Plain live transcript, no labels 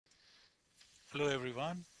Hello,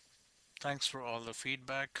 everyone. Thanks for all the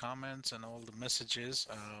feedback, comments, and all the messages.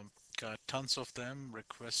 Got tons of them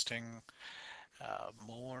requesting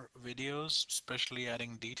more videos, especially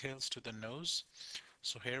adding details to the nose.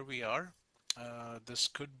 So here we are. This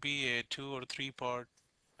could be a 2 or 3 part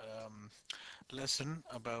um, lesson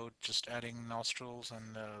about just adding nostrils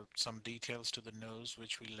and some details to the nose,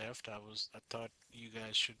 which we left. I thought you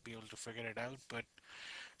guys should be able to figure it out, but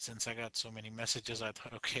since I got so many messages, I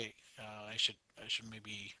thought, okay, I should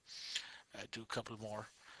maybe do a couple more.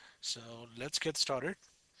 So let's get started.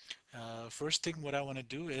 First thing, what I want to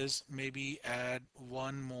do is maybe add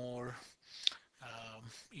one more,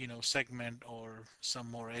 segment or some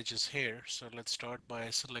more edges here. So let's start by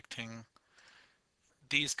selecting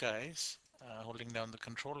these guys. Holding down the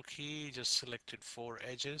control key, just selected 4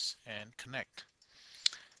 edges and connect.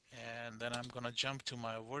 And then I'm gonna jump to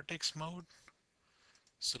my vertex mode,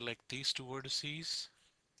 select these 2 vertices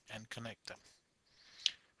and connect them.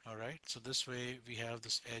 All right, so this way we have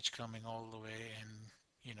this edge coming all the way and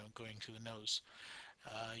going to the nose.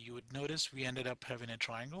 You would notice we ended up having a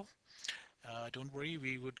triangle. Don't worry,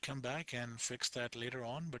 we would come back and fix that later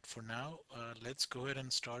on, but for now, let's go ahead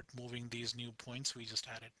and start moving these new points we just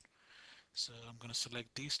added. So I'm going to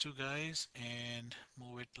select these 2 guys and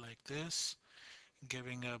move it like this,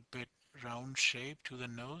 giving a bit round shape to the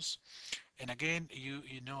nose. And again, you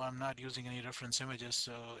know I'm not using any reference images,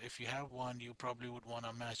 so if you have one, you probably would want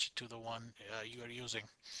to match it to the one you are using.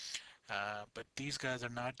 But these guys are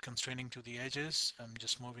not constraining to the edges. I'm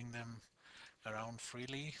just moving them around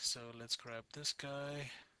freely. So let's grab this guy,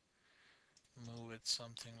 move it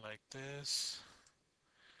something like this.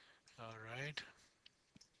 All right.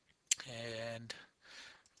 And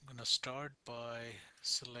I'm gonna start by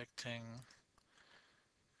selecting,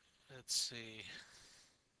 let's see,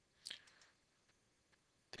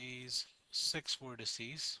 these 6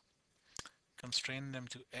 vertices, constrain them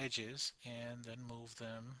to edges, and then move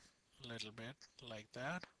them a little bit like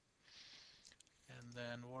that, and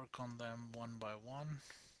then work on them one by one.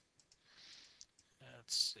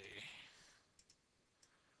 Let's see,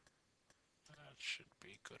 that should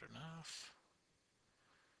be good enough.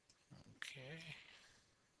 Okay,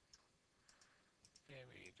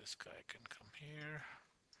 maybe this guy can come here.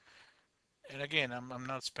 And again, I'm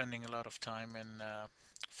not spending a lot of time in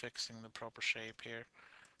fixing the proper shape here,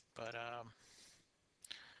 but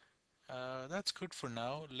that's good for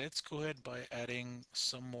now. Let's go ahead by adding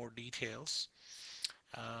some more details.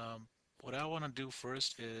 Um, what I want to do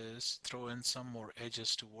first is throw in some more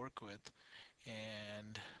edges to work with,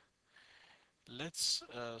 and let's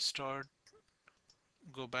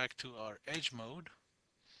go back to our edge mode,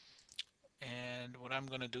 and what I'm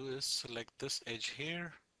going to do is select this edge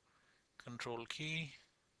here, control key,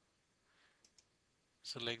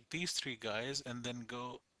 select these 3 guys, and then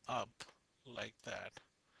go up like that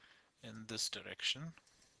in this direction,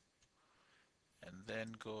 and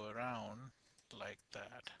then go around like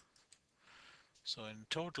that. So in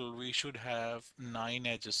total, we should have 9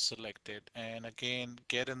 edges selected. And again,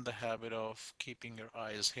 get in the habit of keeping your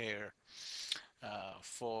eyes here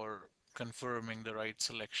for confirming the right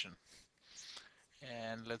selection.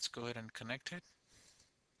 And let's go ahead and connect it.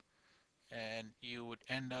 And you would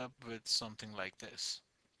end up with something like this.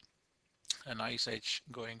 A nice edge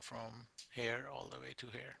going from here all the way to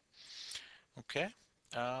here. Okay,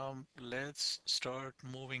 let's start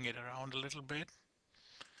moving it around a little bit.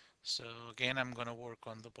 So again, I'm going to work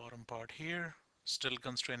on the bottom part here, still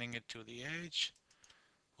constraining it to the edge.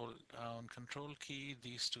 Hold down control key,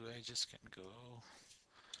 these 2 edges can go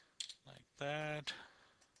like that.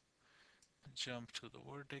 Jump to the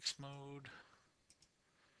vertex mode,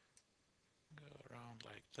 go around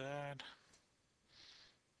like that.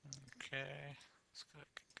 Okay, this guy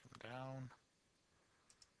can come down,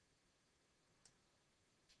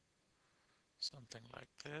 something like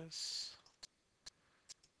this.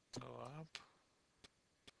 Go up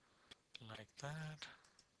like that.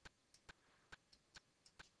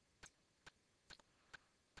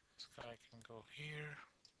 This guy can go here,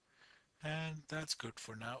 and that's good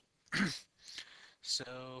for now.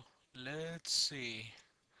 So let's see.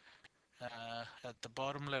 At the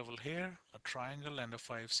bottom level here, a triangle and a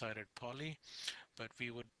 5-sided poly, but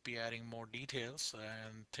we would be adding more details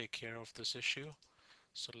and take care of this issue.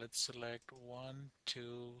 So let's select 1,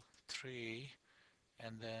 2, 3,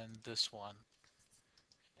 and then this one,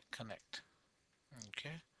 connect.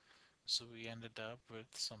 Okay, so we ended up with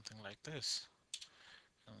something like this.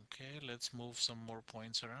 Okay, let's move some more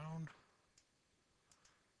points around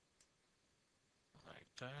like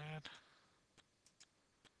that,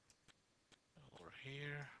 over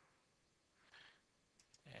here,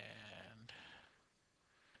 and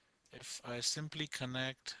If I simply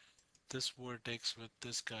connect this vertex with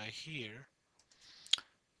this guy here,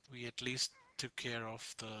 we at least took care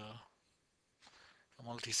of the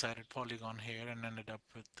multi-sided polygon here and ended up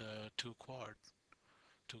with the two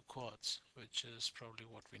quads, which is probably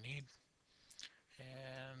what we need.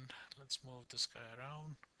 And let's move this guy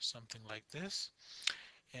around, something like this.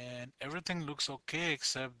 And everything looks okay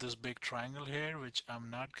except this big triangle here, which I'm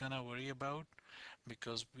not gonna worry about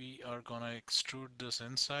because we are gonna extrude this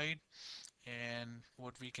inside. And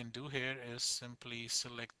what we can do here is simply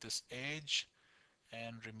select this edge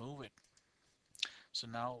and remove it. So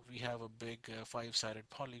now we have a big five-sided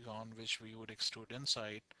polygon which we would extrude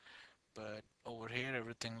inside, but over here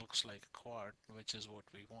everything looks like a quad, which is what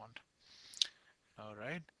we want. All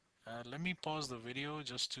right, let me pause the video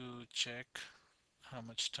just to check how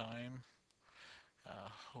much time.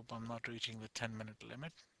 Hope I'm not reaching the 10-minute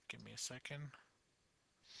limit. Give me a second.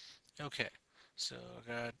 Okay, so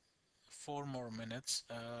I got 4 more minutes.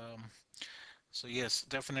 So yes,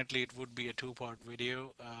 definitely it would be a two-part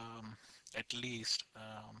video, at least.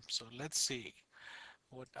 So let's see.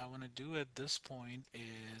 What I want to do at this point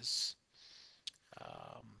is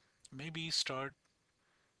um, maybe start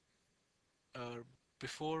uh,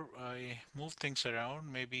 before I move things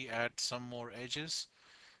around, maybe add some more edges.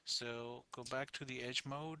 So go back to the edge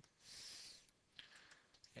mode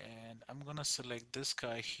and I'm gonna select this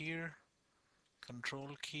guy here, control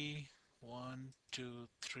key, 1, 2,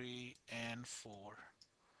 3, and 4.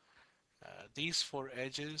 These four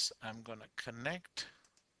edges I'm gonna connect.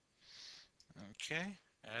 Okay,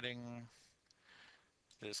 adding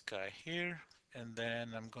this guy here, and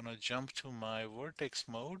then I'm gonna jump to my vertex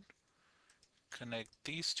mode, connect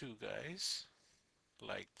these two guys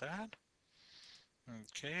like that.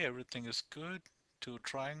 Okay, everything is good. Two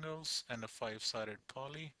triangles and a five-sided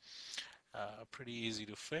poly. Pretty easy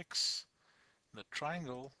to fix. The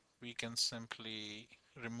triangle, we can simply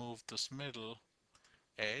remove this middle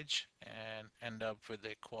edge and end up with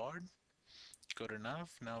a quad. Good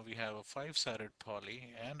enough. Now we have a five-sided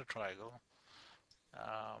poly and a triangle.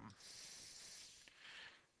 Um,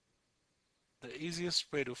 the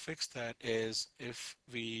easiest way to fix that is if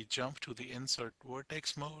we jump to the insert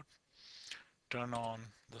vertex mode, turn on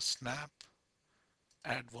the snap,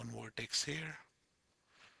 add one vertex here,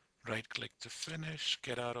 right click to finish,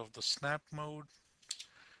 get out of the snap mode,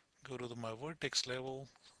 go to my vertex level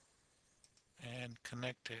and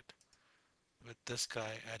connect it with this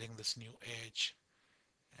guy, adding this new edge.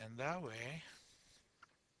 And that way,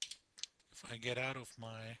 if I get out of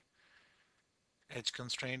my edge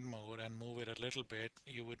constraint mode and move it a little bit,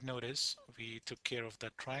 you would notice we took care of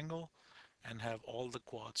that triangle and have all the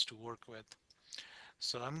quads to work with.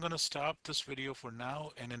 So I'm going to stop this video for now,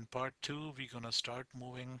 and in part 2 we're going to start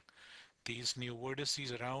moving these new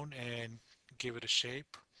vertices around and give it a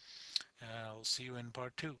shape. I'll see you in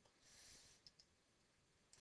part 2.